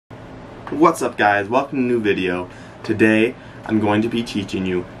What's up guys, welcome to a new video. Today I'm going to be teaching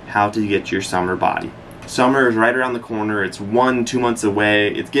you how to get your summer body. Summer is right around the corner. It's 1-2 months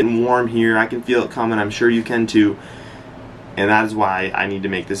away. It's getting warm here. I can feel it coming. I'm sure you can too. And that is why I need to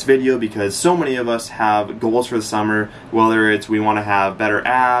make this video, because so many of us have goals for the summer, whether it's we want to have better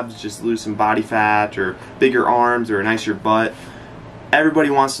abs, just lose some body fat, or bigger arms, or a nicer butt. Everybody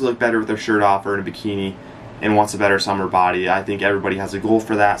wants to look better with their shirt off or in a bikini and wants a better summer body. I think everybody has a goal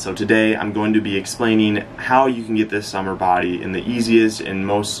for that. So today I'm going to be explaining how you can get this summer body in the easiest and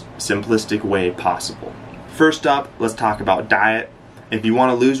most simplistic way possible. First up, let's talk about diet. If you want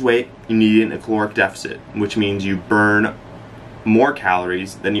to lose weight, you need a caloric deficit, which means you burn more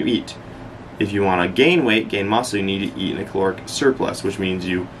calories than you eat. If you want to gain weight, gain muscle, you need to eat in a caloric surplus, which means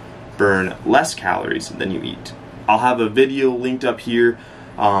you burn less calories than you eat. I'll have a video linked up here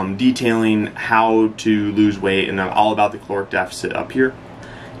detailing how to lose weight, and all about the caloric deficit up here.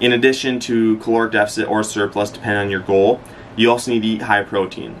 In addition to caloric deficit or surplus, depending on your goal, you also need to eat high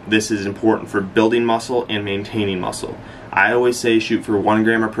protein. This is important for building muscle and maintaining muscle. I always say shoot for 1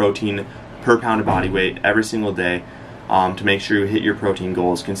 gram of protein per pound of body weight every single day to make sure you hit your protein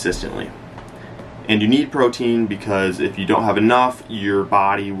goals consistently. And you need protein because if you don't have enough, your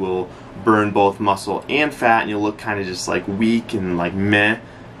body will burn both muscle and fat, and you'll look kind of just like weak and like meh.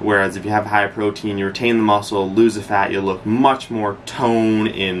 Whereas if you have high protein, you retain the muscle, lose the fat, you'll look much more toned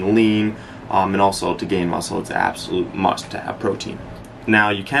and lean. And also to gain muscle, it's an absolute must to have protein. Now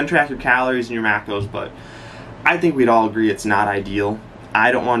you can track your calories and your macros, but I think we'd all agree it's not ideal.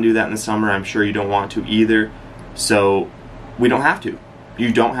 I don't want to do that in the summer. I'm sure you don't want to either. So we don't have to.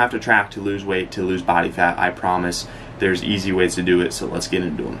 You don't have to track to lose weight, to lose body fat, I promise. There's easy ways to do it, so let's get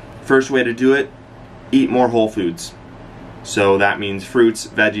into them. First way to do it, eat more whole foods. So that means fruits,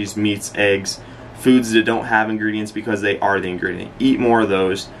 veggies, meats, eggs, foods that don't have ingredients because they are the ingredient. Eat more of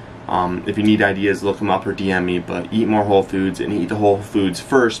those. If you need ideas, look them up or DM me, but eat more whole foods, and eat the whole foods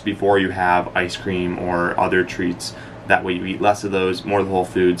first before you have ice cream or other treats. That way you eat less of those, more of the whole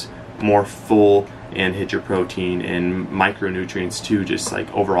foods, more full, and hit your protein and micronutrients too, just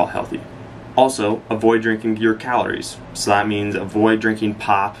like overall healthy. Also, avoid drinking your calories. So that means avoid drinking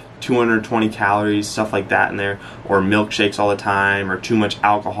pop, 220 calories, stuff like that in there, or milkshakes all the time, or too much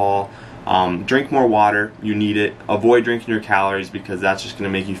alcohol. Drink more water, you need it. Avoid drinking your calories because that's just going to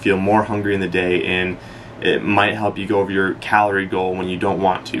make you feel more hungry in the day, and it might help you go over your calorie goal when you don't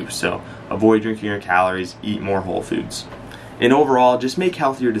want to. So avoid drinking your calories, eat more whole foods. And overall, just make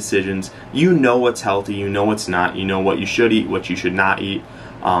healthier decisions. You know what's healthy, you know what's not, you know what you should eat, what you should not eat.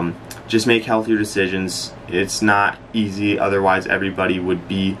 Just make healthier decisions. It's not easy, otherwise everybody would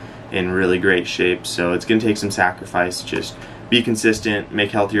be in really great shape. So it's going to take some sacrifice. Just be consistent,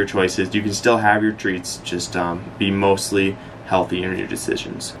 make healthier choices. You can still have your treats, just be mostly healthy in your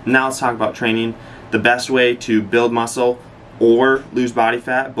decisions. Now let's talk about training. The best way to build muscle or lose body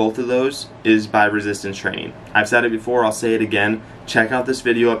fat, both of those, is by resistance training. I've said it before, I'll say it again. Check out this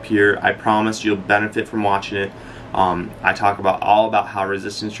video up here. I promise you'll benefit from watching it. I talk all about how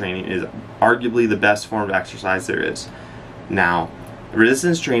resistance training is arguably the best form of exercise there is. Now,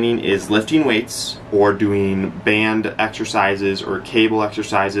 resistance training is lifting weights or doing band exercises or cable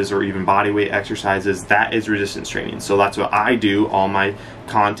exercises or even body weight exercises. That is resistance training. So that's what I do. All my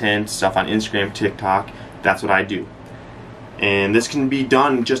content, stuff on Instagram, TikTok, that's what I do. And this can be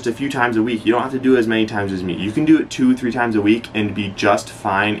done just a few times a week. You don't have to do it as many times as me. You can do it 2-3 times a week and be just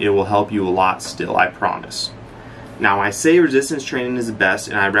fine. It will help you a lot still, I promise. Now, I say resistance training is the best,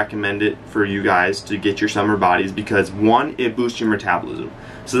 and I recommend it for you guys to get your summer bodies because, one, it boosts your metabolism.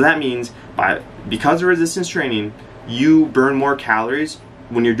 So that means because of resistance training, you burn more calories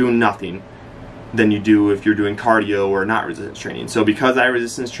when you're doing nothing than you do if you're doing cardio or not resistance training. So because I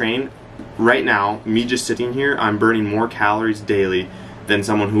resistance train, right now, me just sitting here, I'm burning more calories daily than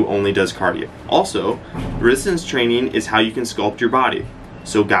someone who only does cardio. Also, resistance training is how you can sculpt your body.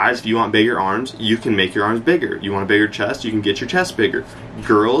 So guys, if you want bigger arms, you can make your arms bigger. You want a bigger chest, you can get your chest bigger.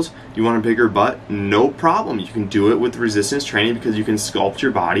 Girls, you want a bigger butt? No problem. You can do it with resistance training because you can sculpt your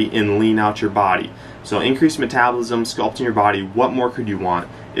body and lean out your body. So increased metabolism, sculpting your body, what more could you want?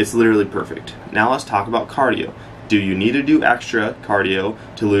 It's literally perfect. Now let's talk about cardio. Do you need to do extra cardio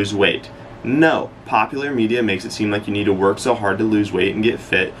to lose weight? No. Popular media makes it seem like you need to work so hard to lose weight and get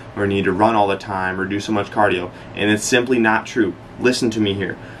fit, or need to run all the time or do so much cardio, and it's simply not true. Listen to me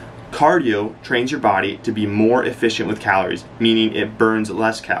here. Cardio trains your body to be more efficient with calories, meaning it burns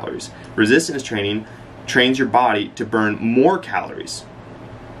less calories. Resistance training trains your body to burn more calories.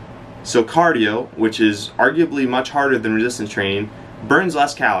 So cardio, which is arguably much harder than resistance training, burns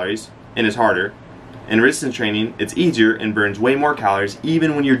less calories and is harder, In resistance training, it's easier and burns way more calories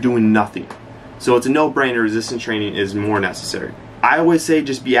even when you're doing nothing. So it's a no-brainer. Resistance training is more necessary. I always say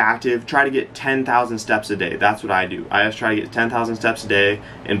just be active. Try to get 10,000 steps a day. That's what I do. I just try to get 10,000 steps a day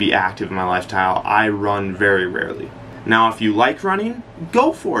and be active in my lifestyle. I run very rarely. Now, if you like running,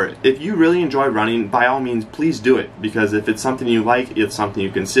 go for it. If you really enjoy running, by all means, please do it. Because if it's something you like, it's something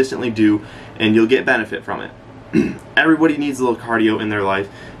you consistently do, and you'll get benefit from it. Everybody needs a little cardio in their life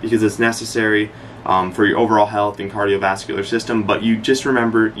because it's necessary for your overall health and cardiovascular system, but you just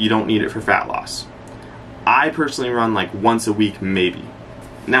remember you don't need it for fat loss. I personally run like once a week, maybe.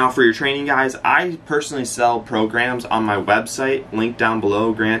 Now for your training, guys, I personally sell programs on my website, linked down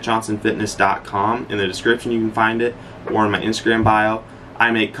below, grantjohnsonfitness.com. In the description you can find it, or in my Instagram bio.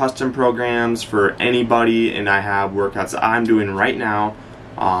 I make custom programs for anybody, and I have workouts that I'm doing right now,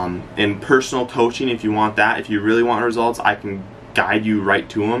 and personal coaching if you want that. If you really want results, I can guide you right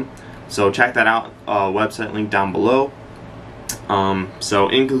to them. So check that out, website link down below. So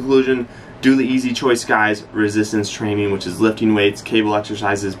in conclusion, do the easy choice, guys. Resistance training, which is lifting weights, cable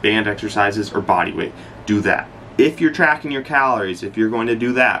exercises, band exercises, or body weight. Do that. If you're tracking your calories, if you're going to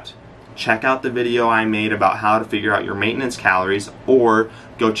do that, check out the video I made about how to figure out your maintenance calories, or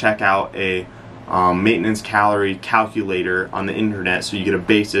go check out a maintenance calorie calculator on the internet so you get a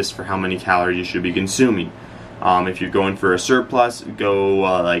basis for how many calories you should be consuming. If you're going for a surplus, go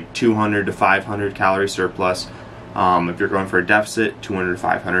like 200 to 500 calorie surplus. If you're going for a deficit, 200 to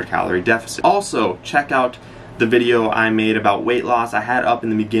 500 calorie deficit. Also, check out the video I made about weight loss. I had it up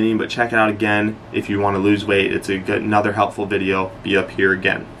in the beginning, but check it out again if you want to lose weight. It's a good, another helpful video. Be up here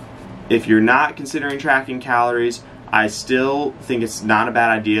again. If you're not considering tracking calories, I still think it's not a bad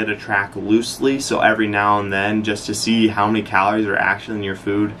idea to track loosely, so every now and then, just to see how many calories are actually in your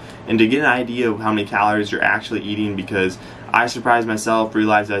food and to get an idea of how many calories you're actually eating, because I surprised myself,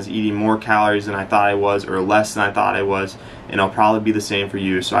 realized I was eating more calories than I thought I was, or less than I thought I was, and it'll probably be the same for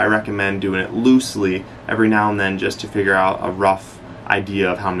you. So I recommend doing it loosely every now and then just to figure out a rough idea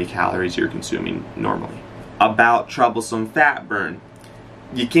of how many calories you're consuming normally. About troublesome fat burn.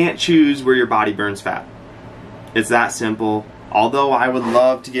 You can't choose where your body burns fat. It's that simple. Although I would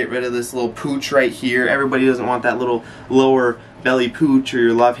love to get rid of this little pooch right here, everybody doesn't want that little lower belly pooch or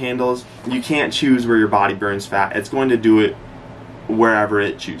your love handles. You can't choose where your body burns fat. It's going to do it wherever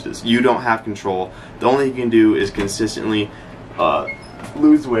it chooses. You don't have control. The only thing you can do is consistently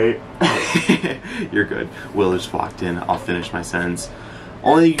lose weight. You're good. Will just walked in. I'll finish my sentence.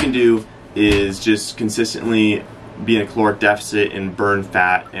 Only thing you can do is just consistently be in a caloric deficit and burn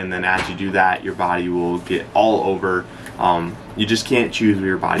fat, and then as you do that, your body will get all over. You just can't choose where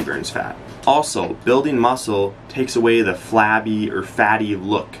your body burns fat. Also, building muscle takes away the flabby or fatty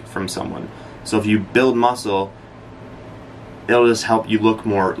look from someone. So if you build muscle, it'll just help you look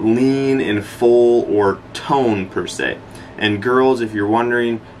more lean and full, or tone per se. And girls, if you're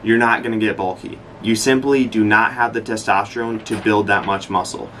wondering, you're not going to get bulky. You simply do not have the testosterone to build that much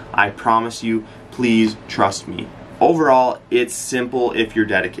muscle. I promise you, please trust me. Overall, it's simple if you're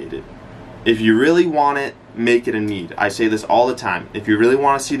dedicated. If you really want it, make it a need. I say this all the time. If you really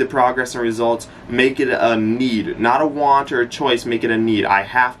want to see the progress and results, make it a need. Not a want or a choice, make it a need. I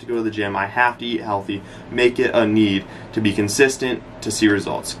have to go to the gym. I have to eat healthy. Make it a need to be consistent to see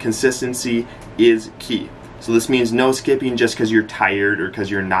results. Consistency is key. So this means no skipping just because you're tired or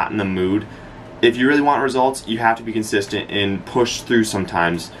because you're not in the mood. If you really want results, you have to be consistent and push through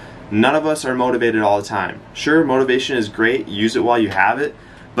sometimes. None of us are motivated all the time. Sure, motivation is great. Use it while you have it.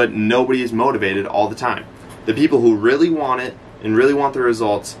 But nobody is motivated all the time. The people who really want it and really want the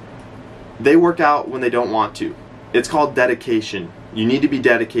results, they work out when they don't want to. It's called dedication. You need to be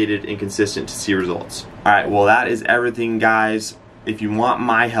dedicated and consistent to see results. Alright, well that is everything, guys. If you want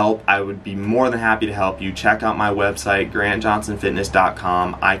my help, I would be more than happy to help you. Check out my website,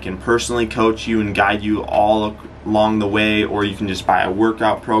 grantjohnsonfitness.com. I can personally coach you and guide you all along the way, or you can just buy a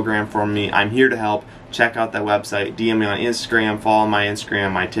workout program from me. I'm here to help. Check out that website. DM me on Instagram. Follow my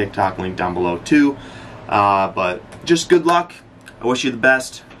Instagram, my TikTok, link down below too. But just good luck. I wish you the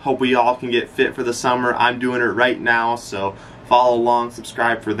best. Hope we all can get fit for the summer. I'm doing it right now, so follow along,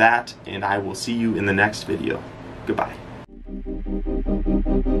 subscribe for that, and I will see you in the next video. Goodbye.